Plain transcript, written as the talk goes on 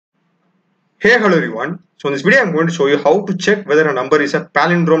Hey, hello everyone. So in this video I'm going to show you how to check whether a number is a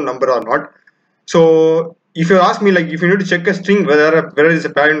palindrome number or not. So if you ask me, like, if you need to check a string whether it is a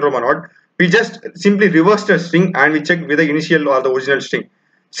palindrome or not, we just simply reverse the string and we check whether the initial or the original string.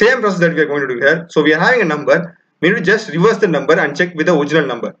 Same process that we are going to do here. So we are having a number, we need to just reverse the number and check with the original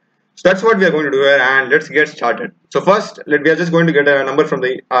number. So that's what we are going to do here, and let's get started. So first, we are just going to get a number from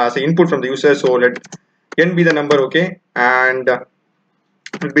the say input from the user. So let n be the number, okay, and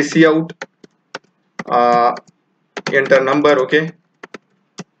let me see out. Enter number, okay,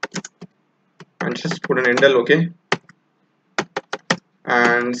 and just put an endl, okay,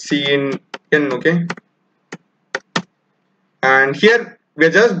 and c in n, okay, and here we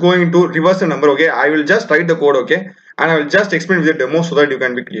are just going to reverse the number, okay. I will just write the code, okay, and I will just explain with the demo so that you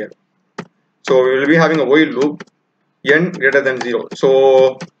can be clear. So we will be having a while loop n greater than 0.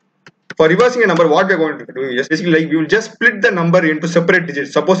 So for reversing a number, what we are going to do is basically, like, we will just split the number into separate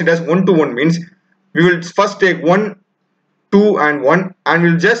digits. Suppose it has 1 to 1, means we will first take 1, 2 and 1, and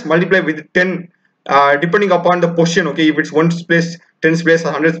we'll just multiply with 10 depending upon the position, okay. If it's 1's place, 10's place,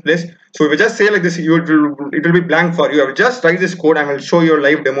 or 100's place. So if you just say like this, it will be blank for you. I will just write this code and I will show you a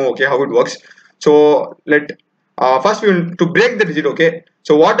live demo, okay, how it works. So first we will to break the digit, okay.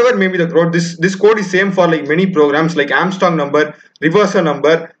 So whatever may be the code, this code is same for like many programs like Armstrong number, reverser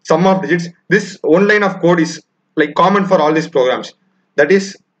number, sum of digits. This one line of code is like common for all these programs. That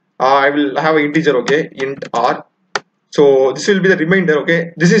is, I will have an integer, okay, int r. So this will be the remainder,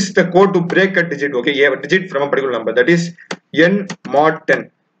 okay. This is the code to break a digit, okay, a digit from a particular number, that is n mod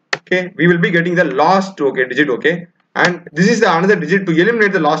 10, okay. We will be getting the last, okay, digit, okay, and this is the another digit to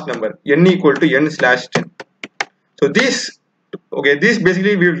eliminate the last number, n equal to n/10. So this, okay, this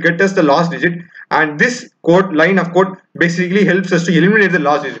basically will get us the last digit, and this code line of code basically helps us to eliminate the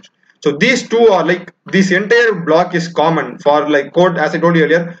last digit. So these two are like, this entire block is common for like code, as I told you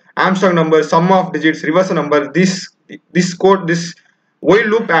earlier, Armstrong number, sum of digits, reverse number. This code, this while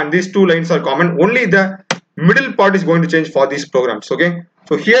loop, and these two lines are common. Only the middle part is going to change for these programs, okay.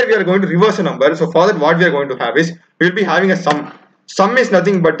 So here we are going to reverse a number. So for that, what we are going to have is, we will be having a sum. Sum is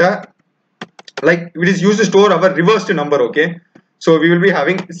nothing but like, it is used to store our reversed number, okay. So we will be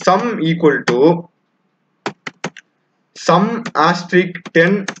having sum equal to sum asterisk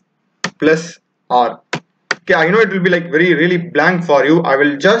 10 plus r, okay. I know it will be like really blank for you. I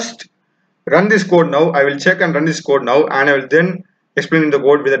will just run this code now. I will check and run this code now, and I will then explain the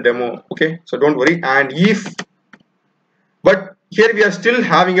code with a demo, okay. So don't worry. And if, but here we are still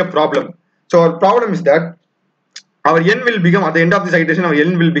having a problem. So our problem is that our n will become, at the end of this iteration, our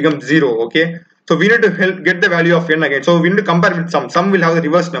n will become 0, okay. So we need to get the value of n again. So we need to compare with sum will have the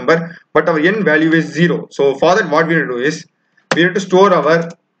reverse number, but our n value is 0. So for that, what we need to do is, we need to store our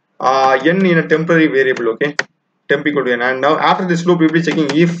n in a temporary variable, okay, temp equal to n. And now after this loop, we will be checking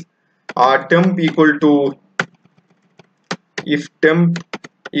if temp equal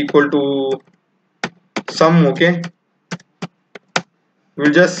to sum, okay. We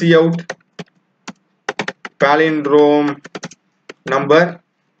will just see out palindrome number,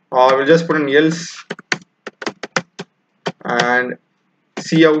 or we'll just put an else and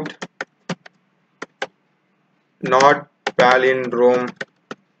see out not palindrome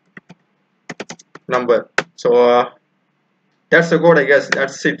number. So that's the code, I guess.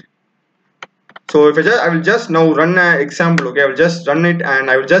 That's it. So if I will just now run an example, okay. I will just run it and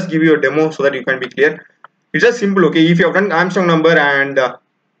I will just give you a demo so that you can be clear. It's just simple, okay. If you have done Armstrong number and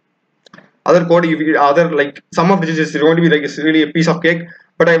other code, if you other like sum of digits, is going to be like, it's really a piece of cake.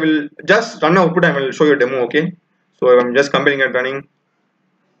 But I will just run output and I will show you a demo, okay. So I'm just compiling and running.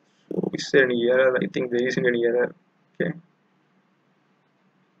 So is there any error? I think there isn't any error, okay.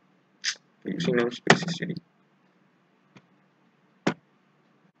 Using namespace is ready.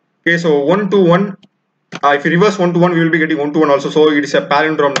 Okay, so 1 to 1. If you reverse 1 to 1, we will be getting 1 to 1 also. So it is a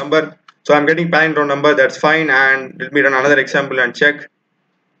palindrome number. So I'm getting palindrome number. That's fine. And let me run another example and check.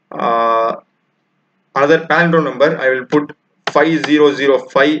 Another palindrome number. I will put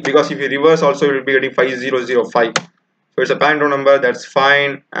 5005, because if you reverse also, you will be getting 5005. So it's a palindrome number. That's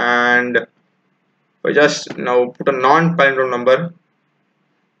fine. And I just now put a non-palindrome number.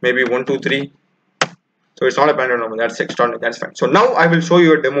 Maybe 123. So it's not a palindrome number, that's extraordinary, that's fine. So now I will show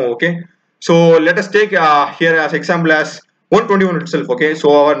you a demo, okay. So let us take here as example as 121 itself, okay.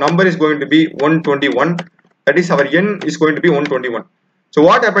 So our number is going to be 121, that is our n is going to be 121. So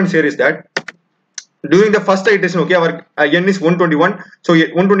what happens here is that during the first iteration, okay, our n is 121. So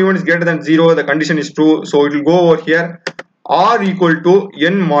 121 is greater than 0, the condition is true. So it will go over here, r equal to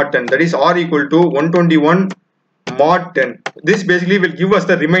n mod 10, that is r equal to 121 mod 10. This basically will give us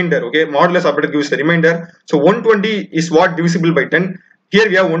the remainder, okay. Modulus operator gives the remainder. So 120 is what divisible by 10. here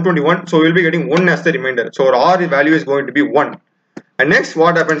we have 121, so we'll be getting 1 as the remainder. So our R value is going to be 1. And next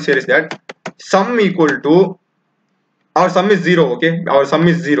what happens here is that sum equal to, our sum is 0, okay, our sum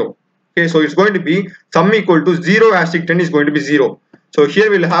is 0. Okay, so it's going to be sum equal to 0 asterisk 10 is going to be 0. So here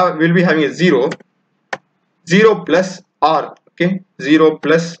we'll be having a 0 plus R, okay, 0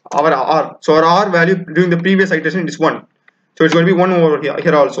 plus our R. So our R value during the previous iteration is 1. So it's going to be 1 over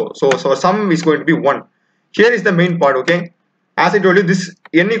here also. So sum is going to be 1. Here is the main part, okay. As I told you, this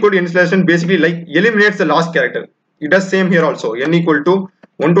n equal to n slash n basically like eliminates the last character. It does same here also. N equal to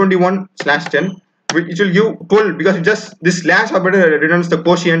 121 slash 10, which will give 12 because it just this slash operator returns the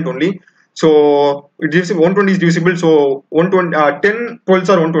quotient only. So it gives 120 is divisible. So 120 10 12s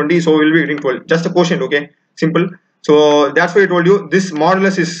are 120. So we'll be getting 12. Just a quotient, okay. Simple. So that's why I told you this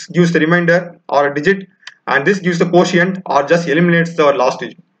modulus gives the remainder or a digit, and this gives the quotient or just eliminates the last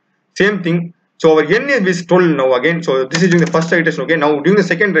digit. Same thing. So our n is 12 now again. So this is during the first iteration. Okay. Now during the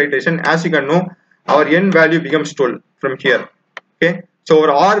second iteration, as you can know, our n value becomes 12 from here. Okay. So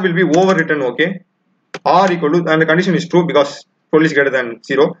our R will be overwritten. Okay. R equal to, and the condition is true because 12 is greater than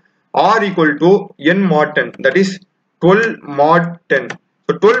 0. R equal to n mod 10. That is 12 mod 10.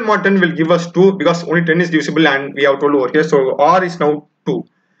 So 12 mod 10 will give us 2 because only 10 is divisible and we have 12 over here. So R is now 2.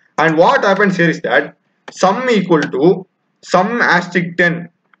 And what happens here is that sum equal to sum asterisk 10.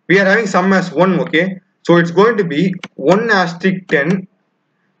 We are having sum as 1, okay. So it's going to be 1 asterisk 10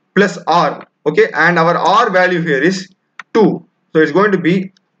 plus R, okay. And our R value here is 2. So it's going to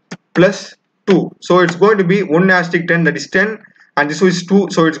be plus 2. So it's going to be 1 asterisk 10, that is 10. And this is 2.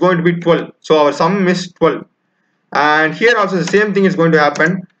 So it's going to be 12. So our sum is 12. And here also the same thing is going to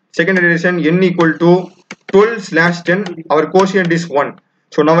happen. Second iteration, n equal to 12 slash 10. Our quotient is 1.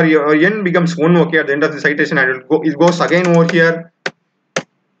 So now our n becomes 1, okay, at the end of the iteration, and it goes again over here.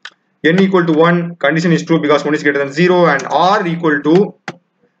 N equal to 1, condition is true because 1 is greater than 0, and R equal to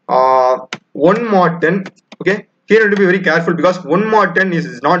 1 mod 10. Okay, here you have to be very careful because 1 mod 10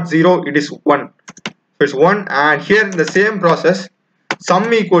 is not 0, it is 1. So it's 1, and here the same process,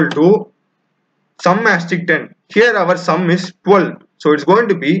 sum equal to sum asterisk 10. Here our sum is 12. So it's going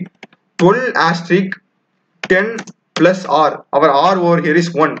to be 12 asterisk 10 plus R. Our R over here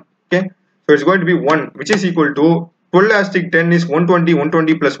is 1. Okay, so it's going to be 1, which is equal to 12 asterisk 10 is 120.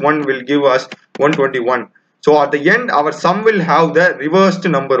 120 plus 1 will give us 121. So at the end our sum will have the reversed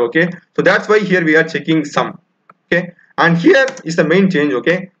number, okay. So that's why here we are checking sum, okay. And here is the main change,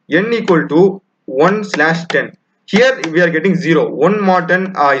 okay. N equal to 1 slash 10. Here we are getting 0. 1 mod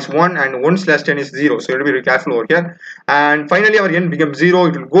 10 is 1 and 1 slash 10 is 0. So you have to be very careful over here. And finally our n becomes 0.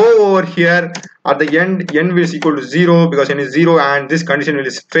 It will go over here. At the end, n is equal to 0 because n is 0, and this condition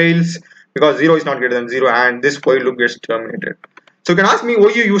will fails because 0 is not greater than 0, and this while loop gets terminated. So you can ask me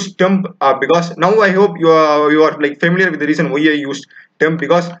why you use temp, because now I hope you are like familiar with the reason why I used temp,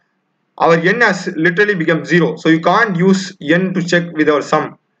 because our n has literally become 0. So you can't use n to check with our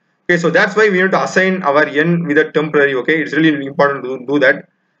sum. Okay, so that's why we need to assign our n with a temporary. Okay, it's really important to do that.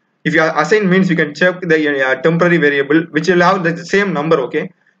 If you assign means you can check the temporary variable which will have the same number.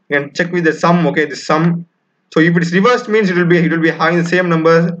 Okay, you can check with the sum. Okay, the sum. So if it is reversed means it will be having the same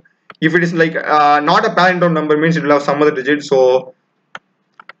number. If it is like not a palindrome number means it will have some other digit. So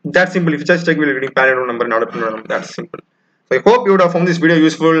that's simple. If you just check, we'll be getting palindrome number, not a palindrome number. That's simple. So I hope you would have found this video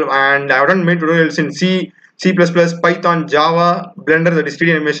useful, and I haven't made tutorials in C, C++, Python, Java, Blender, that is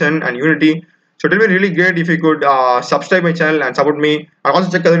 3D animation, and Unity. So it will be really great if you could subscribe my channel and support me, and also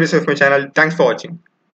check other videos of my channel. Thanks for watching.